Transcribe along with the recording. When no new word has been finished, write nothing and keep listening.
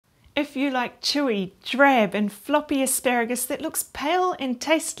If you like chewy, drab and floppy asparagus that looks pale and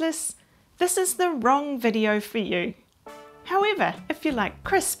tasteless, this is the wrong video for you. However, if you like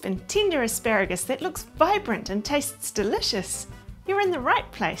crisp and tender asparagus that looks vibrant and tastes delicious, you're in the right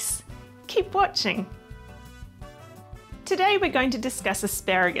place. Keep watching. Today we're going to discuss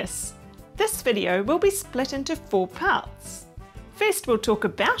asparagus. This video will be split into 4 parts. First we'll talk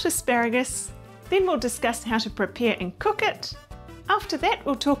about asparagus, then we'll discuss how to prepare and cook it. After that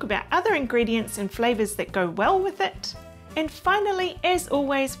we'll talk about other ingredients and flavours that go well with it. And finally, as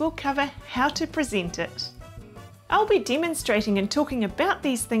always, we'll cover how to present it. I'll be demonstrating and talking about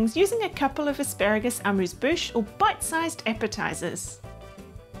these things using a couple of asparagus amuse bouche or bite-sized appetizers.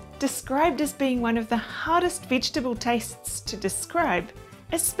 Described as being one of the hardest vegetable tastes to describe,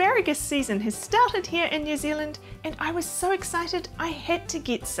 asparagus season has started here in New Zealand and I was so excited I had to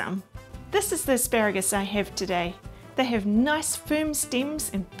get some. This is the asparagus I have today. They have nice firm stems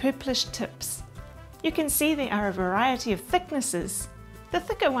and purplish tips. You can see there are a variety of thicknesses. The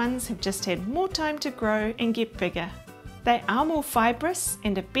thicker ones have just had more time to grow and get bigger. They are more fibrous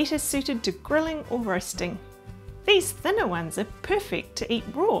and are better suited to grilling or roasting. These thinner ones are perfect to eat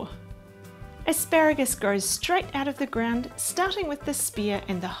raw. Asparagus grows straight out of the ground, starting with the spear,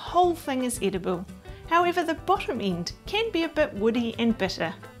 and the whole thing is edible. However, the bottom end can be a bit woody and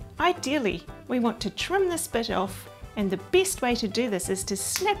bitter. Ideally, we want to trim this bit off, and the best way to do this is to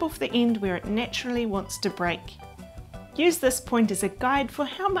snap off the end where it naturally wants to break. Use this point as a guide for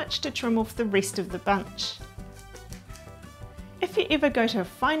how much to trim off the rest of the bunch. If you ever go to a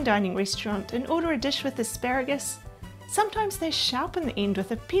fine dining restaurant and order a dish with asparagus, sometimes they sharpen the end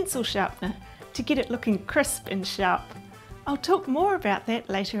with a pencil sharpener to get it looking crisp and sharp. I'll talk more about that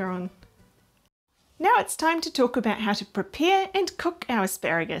later on. Now it's time to talk about how to prepare and cook our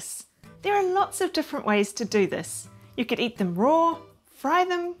asparagus. There are lots of different ways to do this. You could eat them raw, fry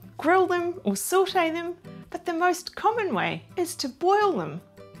them, grill them or saute them, but the most common way is to boil them.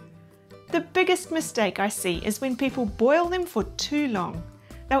 The biggest mistake I see is when people boil them for too long.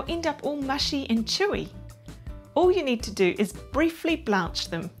 They'll end up all mushy and chewy. All you need to do is briefly blanch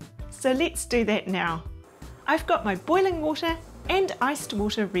them. So let's do that now. I've got my boiling water and iced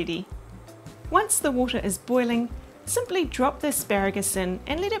water ready. Once the water is boiling, simply drop the asparagus in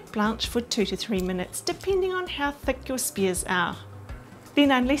and let it blanch for 2 to 3 minutes, depending on how thick your spears are.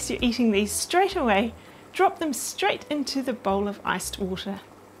 Then, unless you're eating these straight away, drop them straight into the bowl of iced water.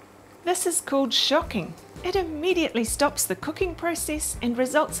 This is called shocking. It immediately stops the cooking process and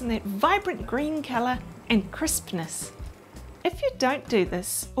results in that vibrant green colour and crispness. If you don't do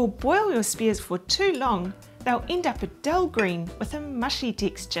this or boil your spears for too long, they'll end up a dull green with a mushy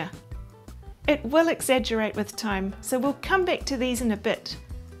texture. It will exaggerate with time, so we'll come back to these in a bit,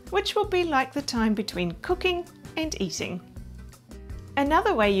 which will be like the time between cooking and eating.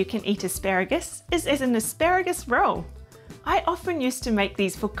 Another way you can eat asparagus is as an asparagus roll. I often used to make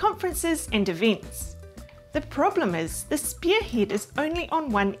these for conferences and events. The problem is the spear head is only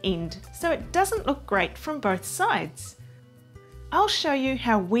on one end, so it doesn't look great from both sides. I'll show you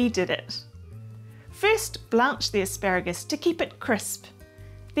how we did it. First, blanch the asparagus to keep it crisp.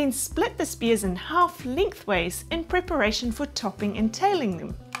 Then split the spears in half lengthways in preparation for topping and tailing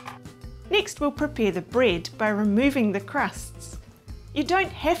them. Next, we'll prepare the bread by removing the crusts. You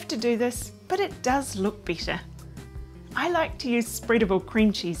don't have to do this, but it does look better. I like to use spreadable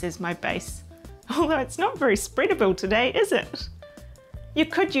cream cheese as my base, although it's not very spreadable today, is it? You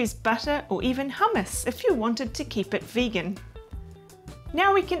could use butter or even hummus if you wanted to keep it vegan.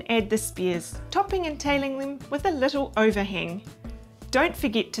 Now we can add the spears, topping and tailing them with a little overhang. Don't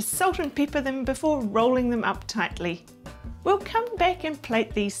forget to salt and pepper them before rolling them up tightly. We'll come back and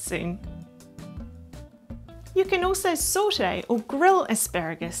plate these soon. You can also saute or grill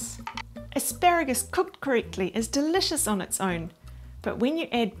asparagus. Asparagus cooked correctly is delicious on its own, but when you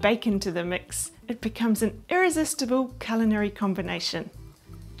add bacon to the mix, it becomes an irresistible culinary combination.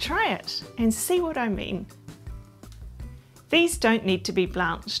 Try it and see what I mean. These don't need to be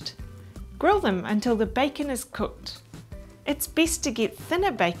blanched. Grill them until the bacon is cooked. It's best to get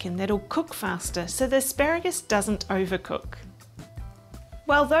thinner bacon that'll cook faster so the asparagus doesn't overcook.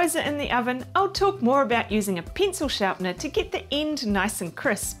 While those are in the oven, I'll talk more about using a pencil sharpener to get the end nice and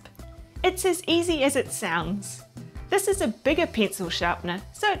crisp. It's as easy as it sounds. This is a bigger pencil sharpener,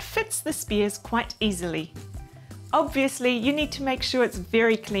 so it fits the spears quite easily. Obviously, you need to make sure it's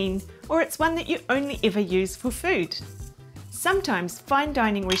very clean, or it's one that you only ever use for food. Sometimes fine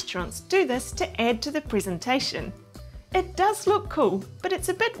dining restaurants do this to add to the presentation. It does look cool, but it's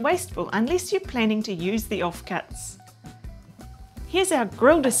a bit wasteful unless you're planning to use the offcuts. Here's our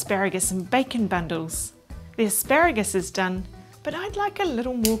grilled asparagus and bacon bundles. The asparagus is done, but I'd like a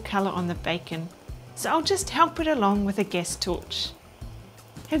little more colour on the bacon, so I'll just help it along with a gas torch.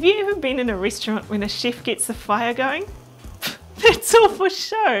 Have you ever been in a restaurant when a chef gets the fire going? That's all for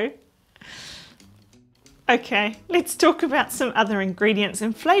show! Okay, let's talk about some other ingredients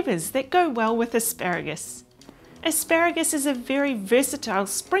and flavours that go well with asparagus. Asparagus is a very versatile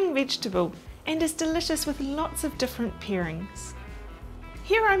spring vegetable and is delicious with lots of different pairings.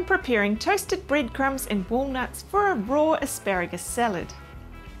 Here I'm preparing toasted breadcrumbs and walnuts for a raw asparagus salad.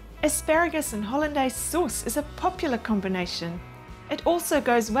 Asparagus and hollandaise sauce is a popular combination. It also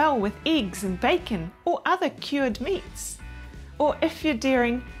goes well with eggs and bacon or other cured meats. Or if you're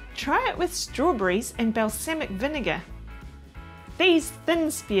daring, try it with strawberries and balsamic vinegar. These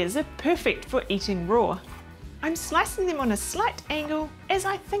thin spears are perfect for eating raw. I'm slicing them on a slight angle as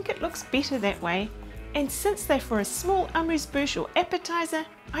I think it looks better that way, and since they're for a small amuse bouche or appetizer,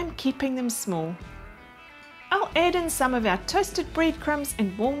 I'm keeping them small. I'll add in some of our toasted breadcrumbs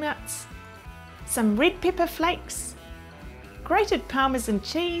and walnuts, some red pepper flakes, grated Parmesan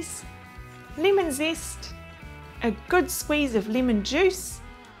cheese, lemon zest, a good squeeze of lemon juice,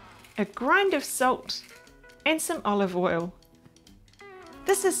 a grind of salt, and some olive oil.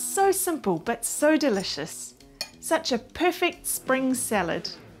 This is so simple but so delicious. Such a perfect spring salad.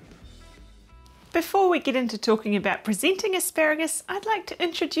 Before we get into talking about presenting asparagus, I'd like to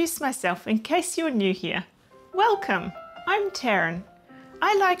introduce myself in case you're new here. Welcome, I'm Taryn.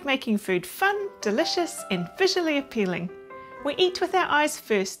 I like making food fun, delicious and visually appealing. We eat with our eyes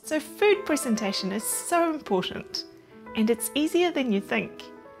first, so food presentation is so important. And it's easier than you think.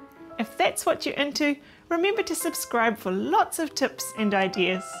 If that's what you're into, remember to subscribe for lots of tips and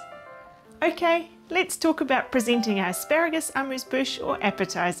ideas. Okay, let's talk about presenting our asparagus amuse bouche or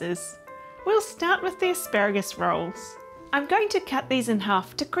appetizers. We'll start with the asparagus rolls. I'm going to cut these in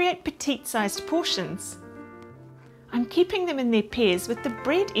half to create petite-sized portions. I'm keeping them in their pairs with the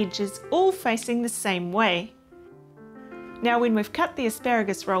bread edges all facing the same way. Now when we've cut the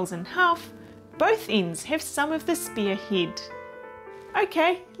asparagus rolls in half, both ends have some of the spear head.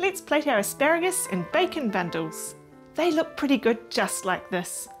 Okay, let's plate our asparagus and bacon bundles. They look pretty good just like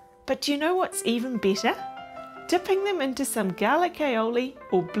this. But do you know what's even better? Dipping them into some garlic aioli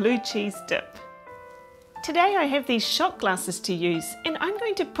or blue cheese dip. Today I have these shot glasses to use, and I'm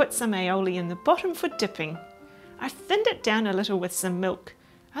going to put some aioli in the bottom for dipping. I've thinned it down a little with some milk,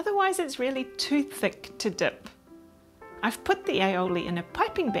 otherwise it's really too thick to dip. I've put the aioli in a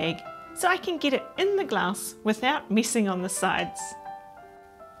piping bag so I can get it in the glass without messing on the sides.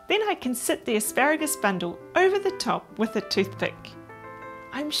 Then I can sit the asparagus bundle over the top with a toothpick.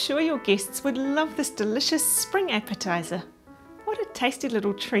 I'm sure your guests would love this delicious spring appetizer. What a tasty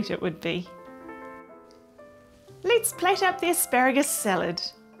little treat it would be. Let's plate up the asparagus salad.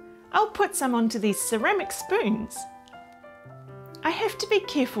 I'll put some onto these ceramic spoons. I have to be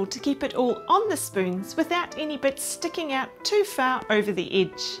careful to keep it all on the spoons without any bits sticking out too far over the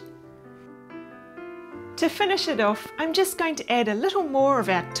edge. To finish it off, I'm just going to add a little more of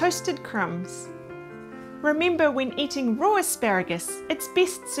our toasted crumbs. Remember, when eating raw asparagus, it's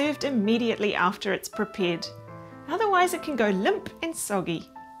best served immediately after it's prepared. Otherwise it can go limp and soggy.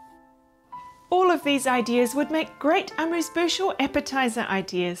 All of these ideas would make great amuse bouche or appetizer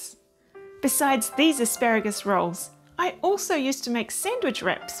ideas. Besides these asparagus rolls, I also used to make sandwich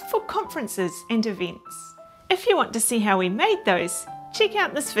wraps for conferences and events. If you want to see how we made those, check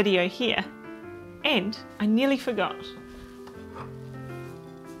out this video here. And I nearly forgot.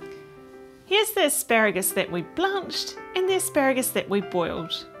 Here's the asparagus that we blanched and the asparagus that we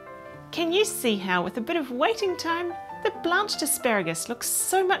boiled. Can you see how with a bit of waiting time, the blanched asparagus looks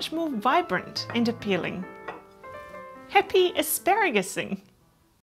so much more vibrant and appealing? Happy asparagusing!